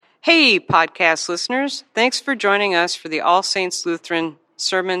Hey, podcast listeners. Thanks for joining us for the All Saints Lutheran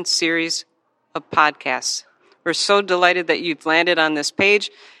Sermon Series of podcasts. We're so delighted that you've landed on this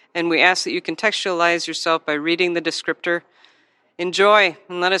page, and we ask that you contextualize yourself by reading the descriptor. Enjoy,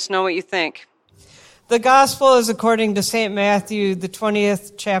 and let us know what you think. The Gospel is according to St. Matthew, the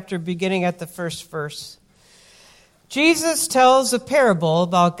 20th chapter, beginning at the first verse. Jesus tells a parable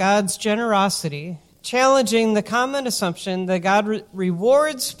about God's generosity, challenging the common assumption that God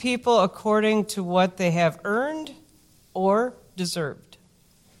rewards people according to what they have earned or deserved.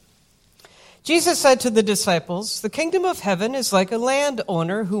 Jesus said to the disciples, "The kingdom of heaven is like a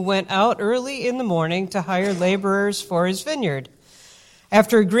landowner who went out early in the morning to hire laborers for his vineyard.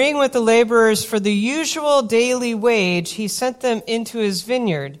 After agreeing with the laborers for the usual daily wage, he sent them into his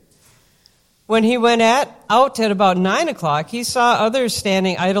vineyard. When he went out at about 9 o'clock, he saw others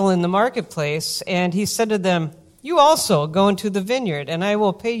standing idle in the marketplace, and he said to them, 'You also go into the vineyard, and I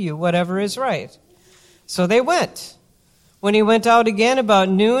will pay you whatever is right.' So they went. When he went out again about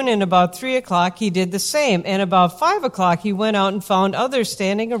noon and about 3 o'clock, he did the same. And about 5 o'clock, he went out and found others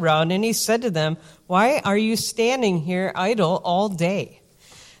standing around, and he said to them, 'Why are you standing here idle all day?'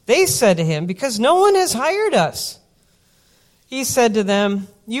 They said to him, 'Because no one has hired us.' He said to them,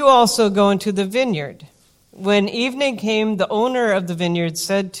 'You also go into the vineyard.' When evening came, the owner of the vineyard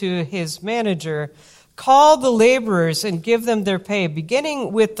said to his manager, 'Call the laborers and give them their pay,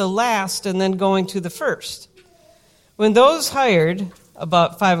 beginning with the last and then going to the first.' When those hired,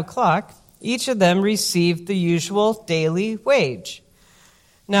 about 5 o'clock, each of them received the usual daily wage.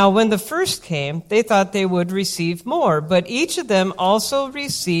 Now, when the first came, they thought they would receive more, but each of them also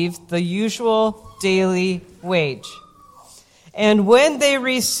received the usual daily wage. And when they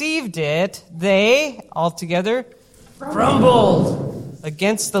received it, they, altogether, grumbled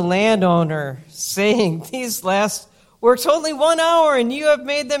against the landowner, saying, 'These last worked only 1 hour, and you have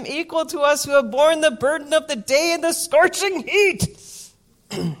made them equal to us who have borne the burden of the day in the scorching heat.'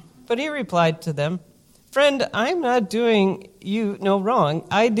 But he replied to them, 'Friend, I'm not doing you no wrong.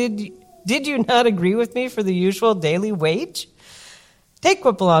 Did you not agree with me for the usual daily wage? Take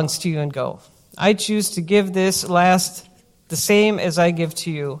what belongs to you and go. I choose to give this last the same as I give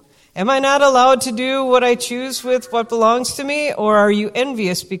to you. Am I not allowed to do what I choose with what belongs to me, or are you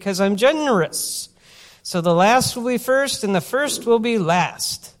envious because I'm generous? So the last will be first, and the first will be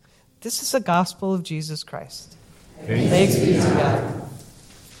last.'" This is the gospel of Jesus Christ. Thanks be to God.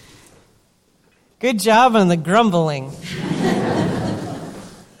 Good job on the grumbling.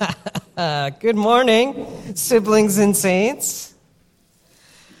 Good morning, siblings and saints.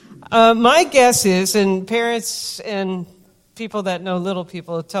 My guess is, and parents and people that know little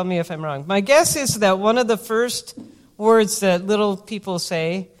people, tell me if I'm wrong. My guess is that one of the first words that little people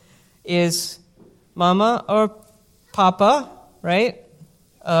say is mama or papa, right?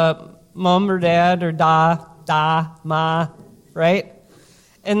 Mom or dad or da, ma, right?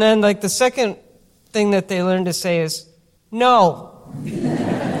 And then like the second thing that they learn to say is no.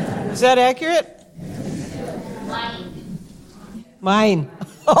 Is that accurate? Mine.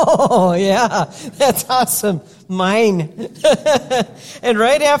 Oh, yeah. That's awesome. Mine. And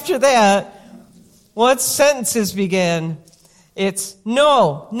right after that, once sentences begin, it's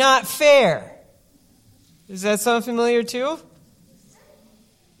no, not fair. Does that sound familiar too?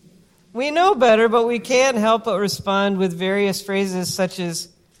 We know better, but we can't help but respond with various phrases such as,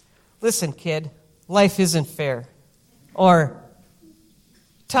 "Listen, kid, life isn't fair." Or,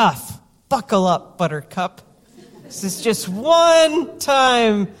 "Tough, buckle up, buttercup. This is just one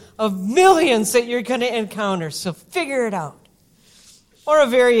time of millions that you're going to encounter, so figure it out." Or a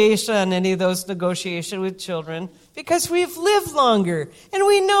variation on any of those negotiations with children, "Because we've lived longer, and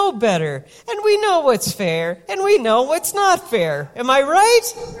we know better, and we know what's fair, and we know what's not fair." Am I right?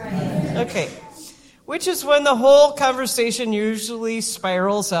 Right. Okay. Which is when the whole conversation usually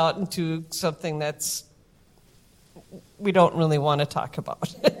spirals out into something that's we don't really want to talk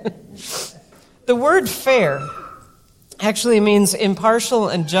about. The word fair actually means impartial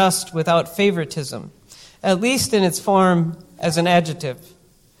and just without favoritism, at least in its form as an adjective.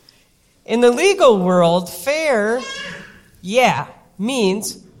 In the legal world, fair,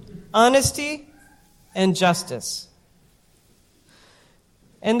 means honesty and justice.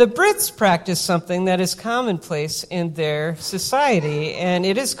 And the Brits practice something that is commonplace in their society, and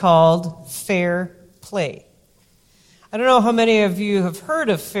it is called fair play. I don't know how many of you have heard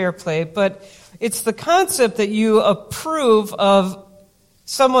of fair play, but it's the concept that you approve of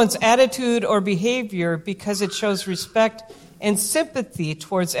someone's attitude or behavior because it shows respect and sympathy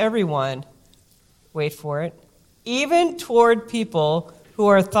towards everyone. Wait for it. Even toward people who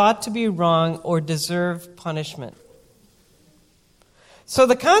are thought to be wrong or deserve punishment. So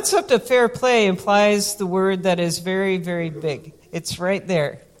the concept of fair play implies the word that is very, very big. It's right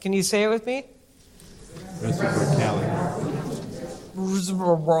there. Can you say it with me?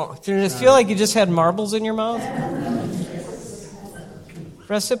 Reciprocity. Did it feel like you just had marbles in your mouth?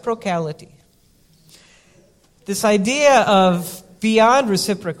 Reciprocity. This idea of beyond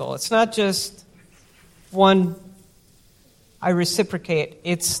reciprocal. It's not just one, I reciprocate.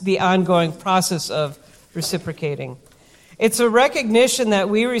 It's the ongoing process of reciprocating. It's a recognition that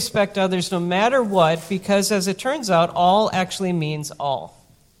we respect others no matter what, because as it turns out, all actually means all.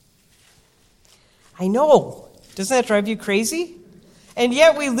 I know. Doesn't that drive you crazy? And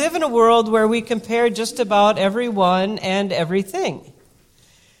yet we live in a world where we compare just about everyone and everything.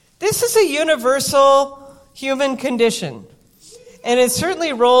 This is a universal human condition. And it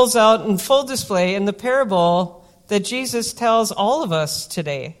certainly rolls out in full display in the parable that Jesus tells all of us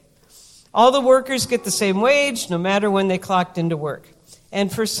today. All the workers get the same wage, no matter when they clocked into work.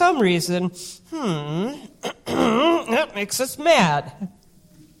 And for some reason, that makes us mad.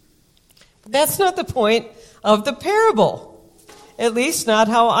 But that's not the point of the parable. At least not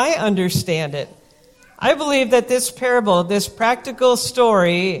how I understand it. I believe that this parable, this practical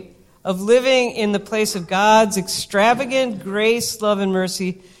story of living in the place of God's extravagant grace, love, and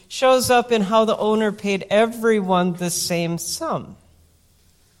mercy shows up in how the owner paid everyone the same sum.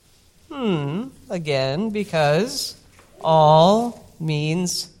 Again, because all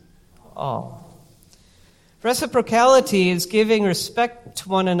means all. Reciprocity is giving respect to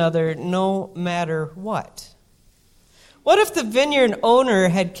one another no matter what. What if the vineyard owner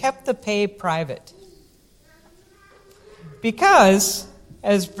had kept the pay private? Because,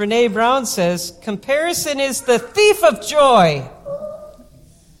 as Brene Brown says, comparison is the thief of joy.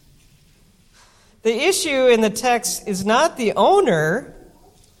 The issue in the text is not the owner,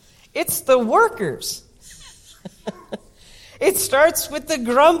 it's the workers. It starts with the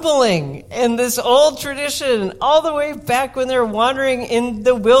grumbling and this old tradition all the way back when they're wandering in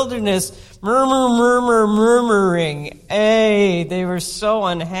the wilderness, murmuring. Hey, they were so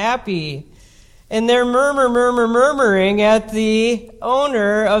unhappy. And they're murmuring at the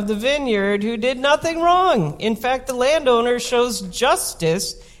owner of the vineyard who did nothing wrong. In fact, the landowner shows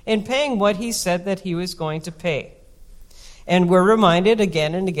justice in paying what he said that he was going to pay. And we're reminded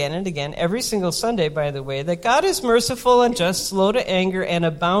again and again and again, every single Sunday, by the way, that God is merciful and just, slow to anger, and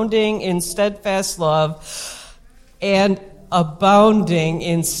abounding in steadfast love, and abounding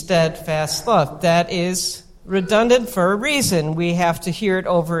in steadfast love. That is redundant for a reason. We have to hear it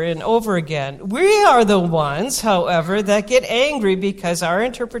over and over again. We are the ones, however, that get angry because our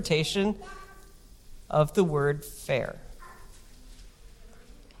interpretation of the word fair.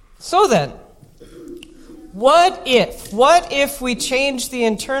 So then, what if we change the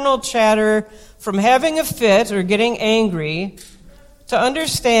internal chatter from having a fit or getting angry to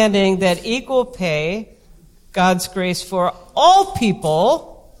understanding that equal pay, God's grace for all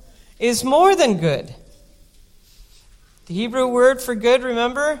people, is more than good? The Hebrew word for good,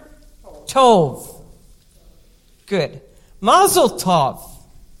 remember? Tov. Good. Mazel tov.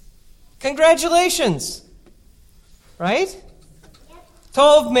 Congratulations. Right?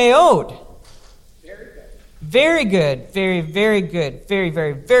 Tov meod. Very good. Very, very good. Very,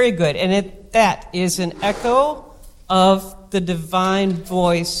 very, very good. And that is an echo of the divine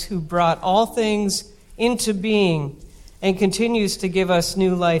voice who brought all things into being and continues to give us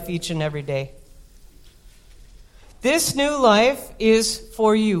new life each and every day. This new life is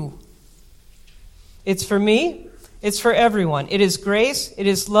for you. It's for me. It's for everyone. It is grace. It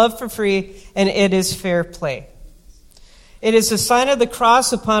is love for free. And it is fair play. It is a sign of the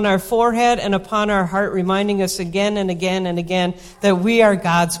cross upon our forehead and upon our heart, reminding us again and again and again that we are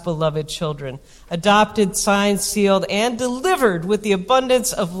God's beloved children, adopted, signed, sealed, and delivered with the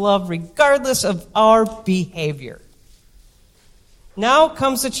abundance of love regardless of our behavior. Now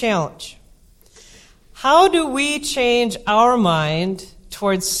comes the challenge. How do we change our mind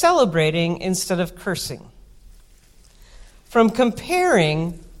towards celebrating instead of cursing? From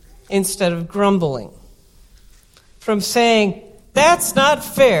comparing instead of grumbling? From saying, that's not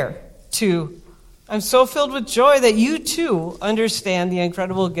fair, to, I'm so filled with joy that you too understand the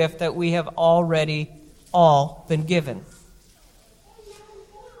incredible gift that we have already all been given.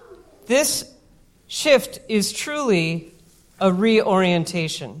 This shift is truly a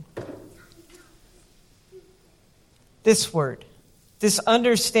reorientation. This word, this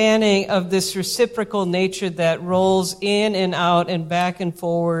understanding of this reciprocal nature that rolls in and out and back and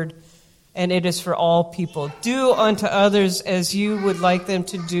forward, and it is for all people. Do unto others as you would like them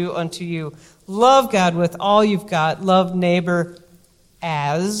to do unto you. Love God with all you've got. Love neighbor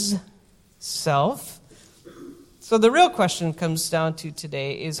as self. So the real question comes down to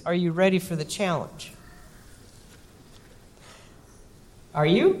today is, are you ready for the challenge? Are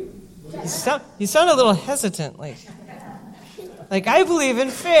you? You sound a little hesitant, like I believe in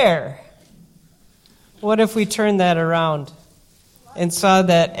fair. What if we turned that around and saw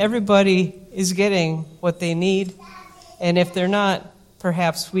that everybody is getting what they need, and if they're not,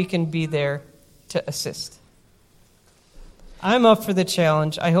 perhaps we can be there to assist? I'm up for the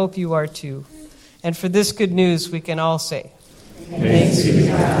challenge. I hope you are too. And for this good news, we can all say, Thanks be to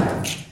God.